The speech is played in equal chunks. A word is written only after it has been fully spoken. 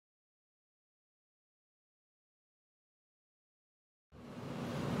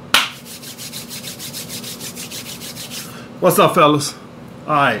What's up, fellas?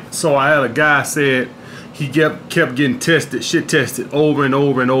 Alright, so I had a guy said he kept getting shit tested over and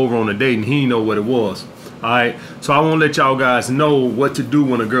over and over on a date, and he didn't know what it was. Alright, so I want to let y'all guys know what to do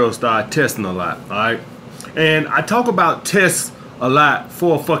when a girl start testing a lot. Alright, and I talk about tests a lot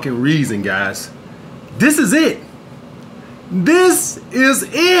for a fucking reason, guys. This is it. This is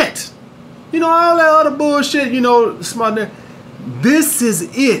it. You know, all that other bullshit, you know, smart. This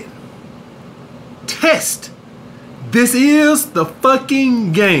is it. Test. This is the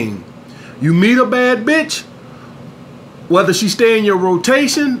fucking game. You meet a bad bitch, whether she stay in your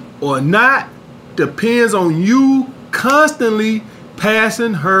rotation or not, depends on you constantly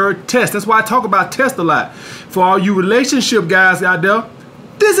passing her test. That's why I talk about test a lot. For all you relationship guys out there,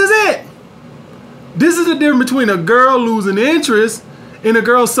 this is it. This is the difference between a girl losing interest and a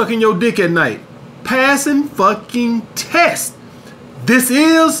girl sucking your dick at night. Passing fucking test. This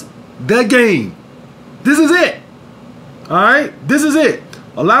is the game. This is it. Alright? This is it.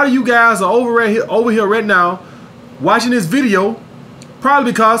 A lot of you guys are over here right now watching this video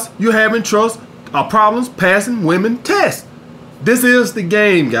probably because you're having problems passing women tests. This is the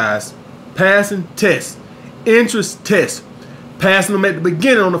game, guys. Passing tests. Interest tests. Passing them at the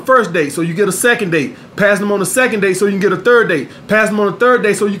beginning on the first date so you get a second date. Passing them on the second date so you can get a third date. Passing them on the third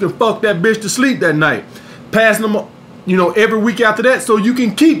date so you can fuck that bitch to sleep that night. Passing them, you know, every week after that so you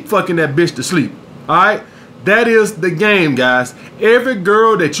can keep fucking that bitch to sleep. Alright? That is the game, guys. Every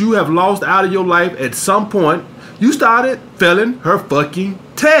girl that you have lost out of your life at some point, you started failing her fucking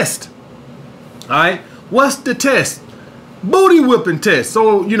test. Alright? What's the test? Booty whipping test.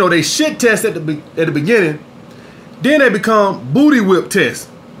 So, you know, they shit test at the beginning. Then they become booty whip test.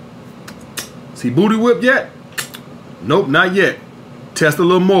 See booty whip yet? Nope, not yet. Test a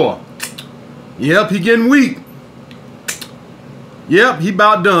little more. Yep, he getting weak. Yep, he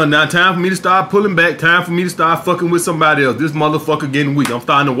about done. Now time for me to start pulling back. Time for me to start fucking with somebody else. This motherfucker getting weak. I'm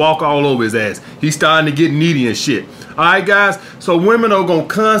starting to walk all over his ass. He's starting to get needy and shit. Alright, guys? So women are going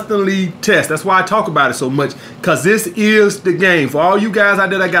to constantly test. That's why I talk about it so much. Because this is the game. For all you guys out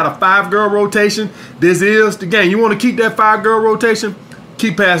there that got a 5-girl rotation, this is the game. You want to keep that 5-girl rotation?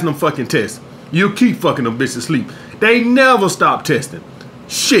 Keep passing them fucking tests. You'll keep fucking them bitches asleep. They never stop testing.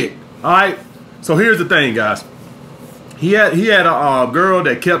 Shit. Alright? So here's the thing, guys. He had a girl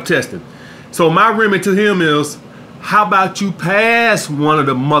that kept testing. So my remedy to him is, how about you pass one of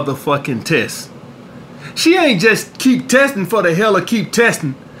the motherfucking tests? She ain't just keep testing for the hell of keep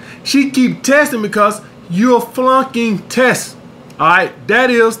testing. She keep testing because you're flunking tests. Alright, that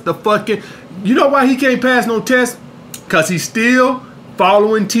is the fucking... You know why he can't pass no test? Because he's still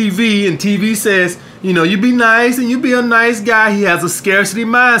following TV, and TV says, you know, you be nice and you be a nice guy. He has a scarcity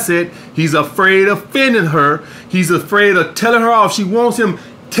mindset. He's afraid of offending her. He's afraid of telling her off. She wants him,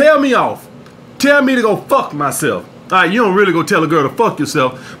 tell me off. Tell me to go fuck myself. All right, you don't really go tell a girl to fuck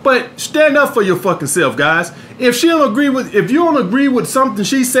yourself, but stand up for your fucking self, guys. If you don't agree with something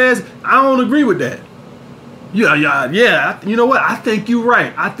she says, I don't agree with that. Yeah. You know what? I think you're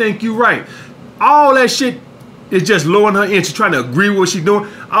right. I think you're right. All that shit is just lowering her interest, trying to agree with what she's doing.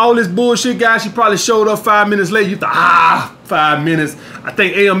 All this bullshit, guys, she probably showed up 5 minutes late. You thought, 5 minutes. I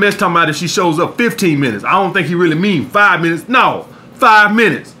think AMS talking about if she shows up 15 minutes. I don't think he really mean 5 minutes. No, 5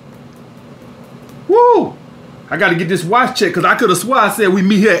 minutes. Woo! I got to get this watch checked because I could have swore I said we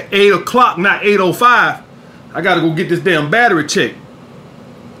meet here at 8 o'clock, not 8:05. I got to go get this damn battery checked.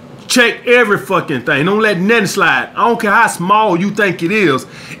 Check every fucking thing. Don't let nothing slide. I don't care how small you think it is.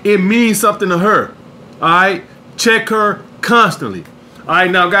 It means something to her. All right? Check her constantly. All right,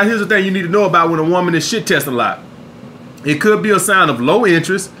 now, guys, here's the thing you need to know about when a woman is shit testing a lot. It could be a sign of low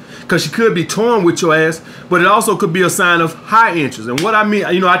interest because she could be torn with your ass, but it also could be a sign of high interest. And what I mean,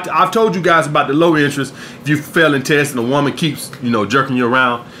 you know, I've told you guys about the low interest if you fail in tests and a woman keeps, you know, jerking you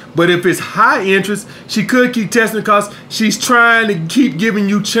around. But if it's high interest, she could keep testing because she's trying to keep giving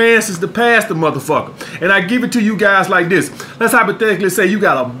you chances to pass the motherfucker. And I give it to you guys like this. Let's hypothetically say you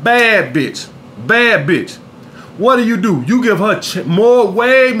got a bad bitch. Bad bitch. What do? You give her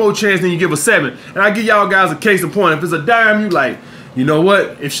way more chance than you give a 7. And I give y'all guys a case in point. If it's a dime, you like, you know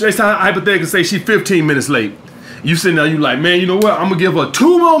what? If let's hypothetically say she's 15 minutes late, you sitting there, you like, man, you know what? I'm gonna give her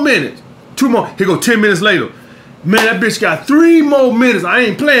 2 more minutes. 2 more. Here go 10 minutes later. Man, that bitch got 3 more minutes. I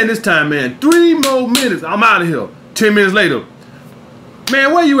ain't playing this time, man. 3 more minutes. I'm out of here. 10 minutes later.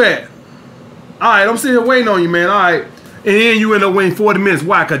 Man, where you at? All right, I'm sitting here waiting on you, man. All right. And then you end up waiting 40 minutes.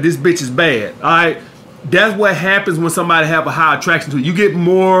 Why? Because this bitch is bad. All right. That's what happens when somebody have a high attraction to you. You get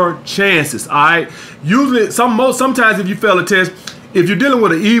more chances. All right. Usually, sometimes if you fail a test, If you're dealing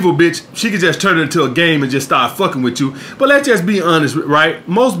with an evil bitch, she can just turn it into a game and just start fucking with you. But let's just be honest, right?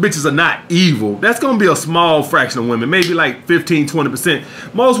 Most bitches are not evil. That's going to be a small fraction of women, maybe like 15,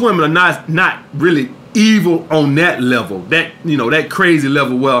 20%. Most women are not really evil on that level, that, you know, that crazy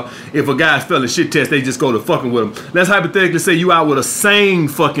level. Well, if a guy's failing shit test, they just go to fucking with him. Let's hypothetically say you out with a sane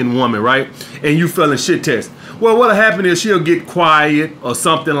fucking woman, right? And you failing shit test. Well, what'll happen is she'll get quiet or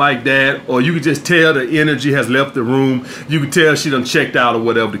something like that, or you can just tell the energy has left the room. You can tell she done checked out or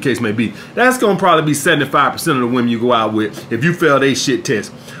whatever the case may be. That's gonna probably be 75% of the women you go out with if you fail they shit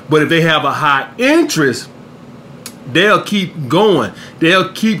test. But if they have a high interest, they'll keep going.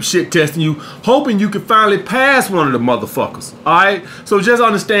 They'll keep shit testing you, hoping you can finally pass one of the motherfuckers. All right? So just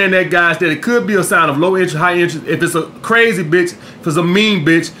understand that, guys, that it could be a sign of low interest, high interest. If it's a crazy bitch, if it's a mean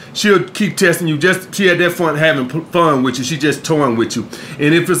bitch, she'll keep testing you. Just she had that fun having fun with you. She just toying with you.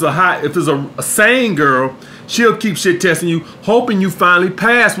 And if it's a sane girl, she'll keep shit testing you, hoping you finally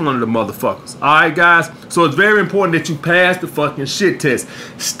pass one of the motherfuckers. All right, guys? So it's very important that you pass the fucking shit test.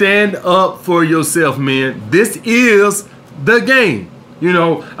 Stand up for yourself, man. This is the game. You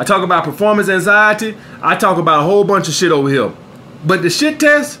know, I talk about performance anxiety. I talk about a whole bunch of shit over here. But the shit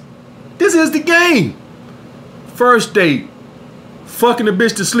test, this is the game. First date, fucking the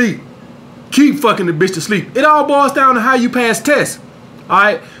bitch to sleep. Keep fucking the bitch to sleep. It all boils down to how you pass tests. All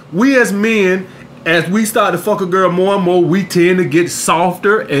right? We as men, as we start to fuck a girl more and more, we tend to get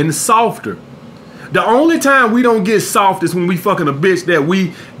softer and softer. The only time we don't get soft is when we fucking a bitch that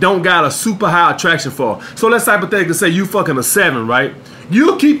we don't got a super high attraction for. So let's hypothetically say you fucking a 7, right?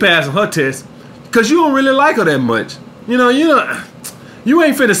 You'll keep passing her test because you don't really like her that much. You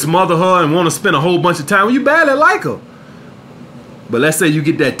ain't finna smother her and want to spend a whole bunch of time when you barely like her. But let's say you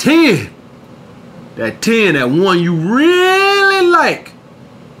get that 10. That 10, that one you really like.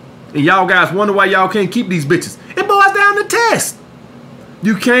 And y'all guys wonder why y'all can't keep these bitches. It boils down to test.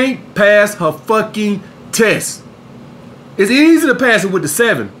 You can't pass her fucking test. It's easy to pass it with the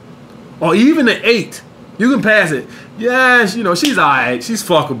 7 or even the 8. You can pass it. Yeah, you know, she's alright. She's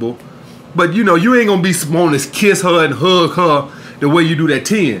fuckable. But, you know, you ain't going to be wanting to kiss her and hug her the way you do that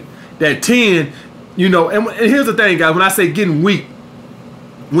 10. That 10, you know, and here's the thing, guys. When I say getting weak,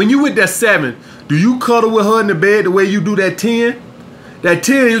 when you with that 7, do you cuddle with her in the bed the way you do that 10? That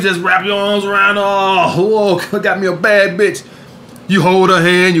 10, you just wrap your arms around her. Oh, got me a bad bitch. You hold her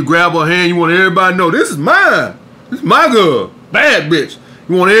hand, you grab her hand, you want everybody to know, this is mine. This is my girl. Bad bitch.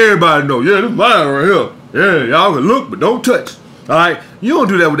 You want everybody to know, yeah, this is mine right here. Yeah, y'all can look, but don't touch. All right? You don't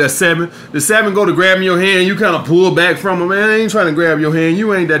do that with that 7. The 7 go to grabbing your hand, you kind of pull back from her, man. I ain't trying to grab your hand.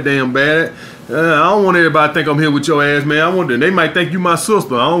 You ain't that damn bad. I don't want everybody to think I'm here with your ass, man. I want them. They might think you my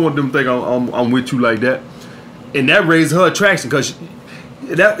sister. I don't want them to think I'm with you like that. And that raises her attraction because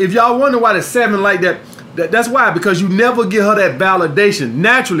if y'all wonder why the 7 like that, that's why, because you never give her that validation.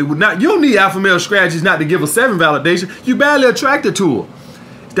 Naturally, you don't need alpha male strategies not to give a 7 validation. You barely attracted to her.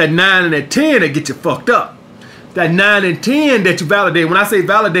 It's that 9 and that 10 that get you fucked up. That 9 and 10 that you validate. When I say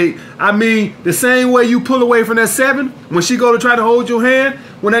validate, I mean the same way you pull away from that 7 when she go to try to hold your hand.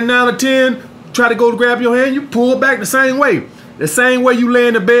 When that 9 or 10 try to go to grab your hand, you pull back the same way. The same way you lay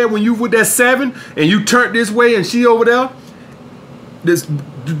in the bed when you with that 7 and you turn this way and she over there.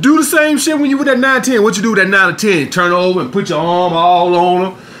 Do the same shit when you with that 9 10. What you do with that 9 or 10? Turn over and put your arm all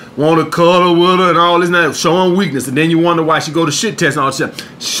on her. Want to cuddle with her and all this now, showing weakness. And then you wonder why she go to shit test and all that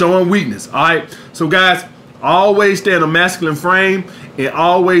shit. Showing weakness. Alright? So guys, always stay in a masculine frame and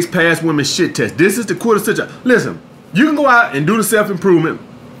always pass women's shit test. This is the quintessential. Listen, you can go out and do the self-improvement,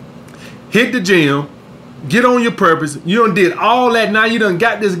 hit the gym, get on your purpose. You done did all that. Now you done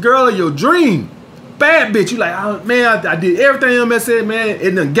got this girl of your dream. Bad bitch. You like, oh, man, I did everything MS said, man.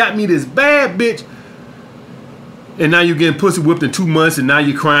 It done got me this bad bitch. And now you getting pussy whipped in 2 months and now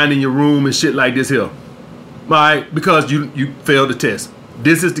you're crying in your room and shit like this here. Alright? Because you failed the test.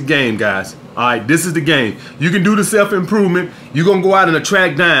 This is the game, guys. Alright? This is the game. You can do the self-improvement. You're going to go out and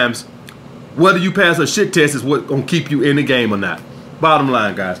attract dimes. Whether you pass a shit test is what's going to keep you in the game or not. Bottom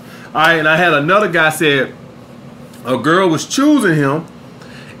line, guys. Alright? And I had another guy said a girl was choosing him.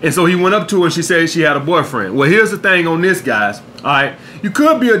 And so he went up to her and she said she had a boyfriend. Well, here's the thing on this, guys. All right. You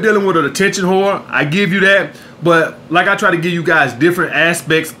could be dealing with an attention whore. I give you that. But like I try to give you guys different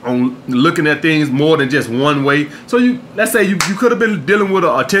aspects on looking at things more than just one way. So let's say you could have been dealing with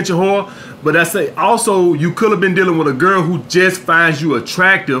an attention whore. But let's say also you could have been dealing with a girl who just finds you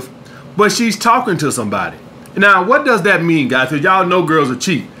attractive. But she's talking to somebody. Now, what does that mean, guys? Because y'all know girls are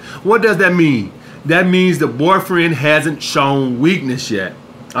cheap. What does that mean? That means the boyfriend hasn't shown weakness yet.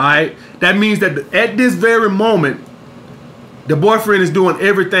 All right, that means that at this very moment, The boyfriend is doing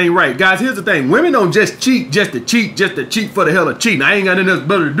everything right. Guys, here's the thing. Women don't just cheat just to cheat for the hell of cheating. I ain't got nothing else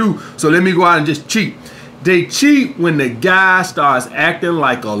better to do, so let me go out and just cheat. They cheat when the guy starts acting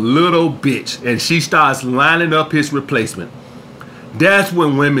like a little bitch and she starts lining up his replacement. That's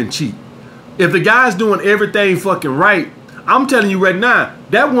when women cheat. If the guy's doing everything fucking right, I'm telling you right now,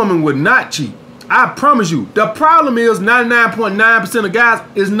 that woman would not cheat. I promise you. The problem is 99.9% of guys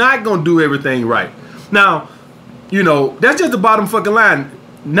is not going to do everything right. Now, you know, that's just the bottom fucking line.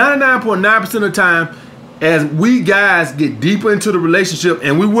 99.9% of the time, as we guys get deeper into the relationship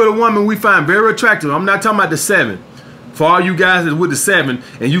and we with a woman we find very attractive. I'm not talking about the 7. For all you guys that's with the 7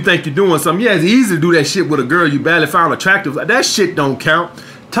 and you think you're doing something, yeah, it's easy to do that shit with a girl you badly found attractive. That shit don't count.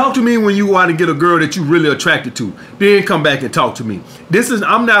 Talk to me when you go out and get a girl that you really attracted to. Then come back and talk to me.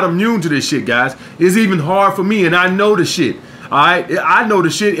 I'm not immune to this shit, guys. It's even hard for me, and I know the shit. Alright, I know the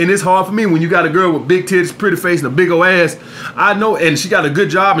shit, and it's hard for me when you got a girl with big tits, pretty face, and a big old ass. I know, and she got a good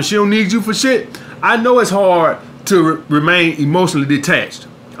job, and she don't need you for shit. I know it's hard to remain emotionally detached.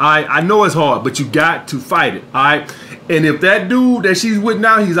 Alright, I know it's hard, but you got to fight it. Alright, and if that dude that she's with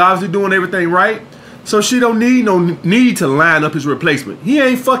now, he's obviously doing everything right, so she don't need to line up his replacement. He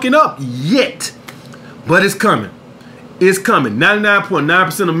ain't fucking up yet, but it's coming. It's coming.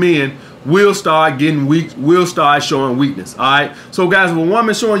 99.9% of men will start getting weak, will start showing weakness. All right. So guys, if a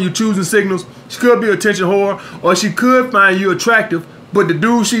woman showing you choosing signals, she could be a attention whore, or she could find you attractive, but the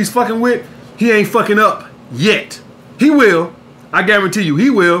dude she's fucking with, he ain't fucking up yet. He will. I guarantee you, he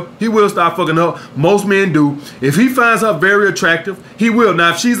will. He will start fucking up. Most men do. If he finds her very attractive, he will.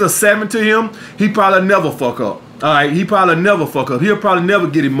 Now, if she's a 7 to him, he probably never fuck up. All right, he probably never fuck up. He'll probably never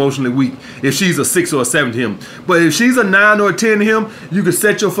get emotionally weak if she's a 6 or a 7 to him. But if she's a 9 or a 10 to him, you can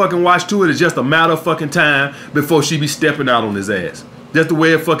set your fucking watch to it. It's just a matter of fucking time before she be stepping out on his ass. That's the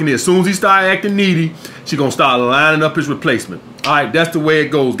way it fucking is. As soon as he start acting needy, she gonna start lining up his replacement. All right, that's the way it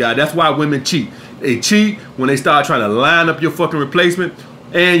goes, guys. That's why women cheat. They cheat when they start trying to line up your fucking replacement.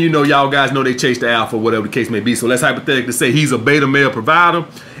 And you know, y'all guys know they chase the alpha, whatever the case may be. So let's hypothetically say he's a beta male provider,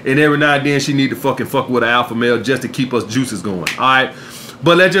 and every now and then she need to fucking fuck with an alpha male just to keep us juices going. All right,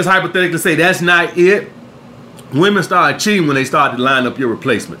 but let's just hypothetically say that's not it. Women start cheating when they start to line up your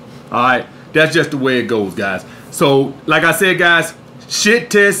replacement. All right, that's just the way it goes, guys. So like I said, guys, shit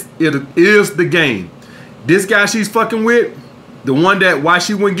test is the game. This guy she's fucking with, the one that why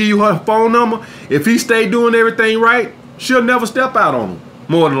she wouldn't give you her phone number, if he stay doing everything right, she'll never step out on him.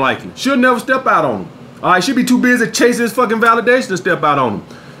 More than likely, she'll never step out on him. All right, she'll be too busy chasing his fucking validation to step out on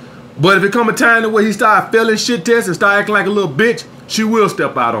him. But if it come a time to where he start failing shit tests and start acting like a little bitch, she will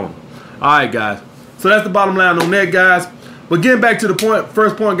step out on him. All right, guys. So that's the bottom line on that, guys. But getting back to the point,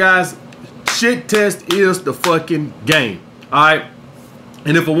 first point, guys, shit test is the fucking game. All right.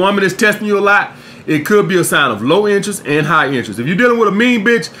 And if a woman is testing you a lot, it could be a sign of low interest and high interest. If you're dealing with a mean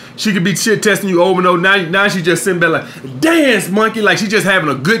bitch, she could be shit testing you over and over. Now she just sitting back like, dance, monkey, like she just having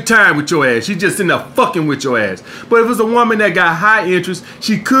a good time with your ass. She just sitting there fucking with your ass. But if it's a woman that got high interest,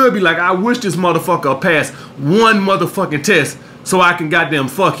 she could be like, I wish this motherfucker passed one motherfucking test so I can goddamn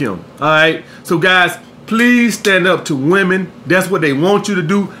fuck him. All right? So guys, please stand up to women. That's what they want you to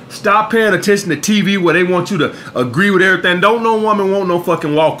do. Stop paying attention to TV where they want you to agree with everything. Don't no woman want no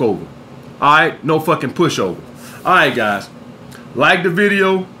fucking walkover. Alright, no fucking pushover. Alright, guys. Like the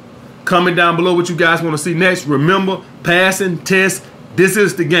video. Comment down below what you guys want to see next. Remember, passing tests, this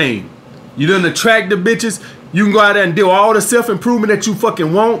is the game. You done attract the bitches. You can go out there and do all the self-improvement that you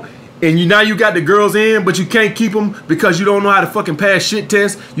fucking want. And now you got the girls in, but you can't keep them because you don't know how to fucking pass shit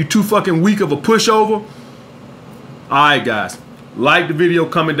tests. You too fucking weak of a pushover. Alright, guys. Like the video.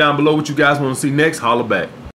 Comment down below what you guys want to see next. Holla back.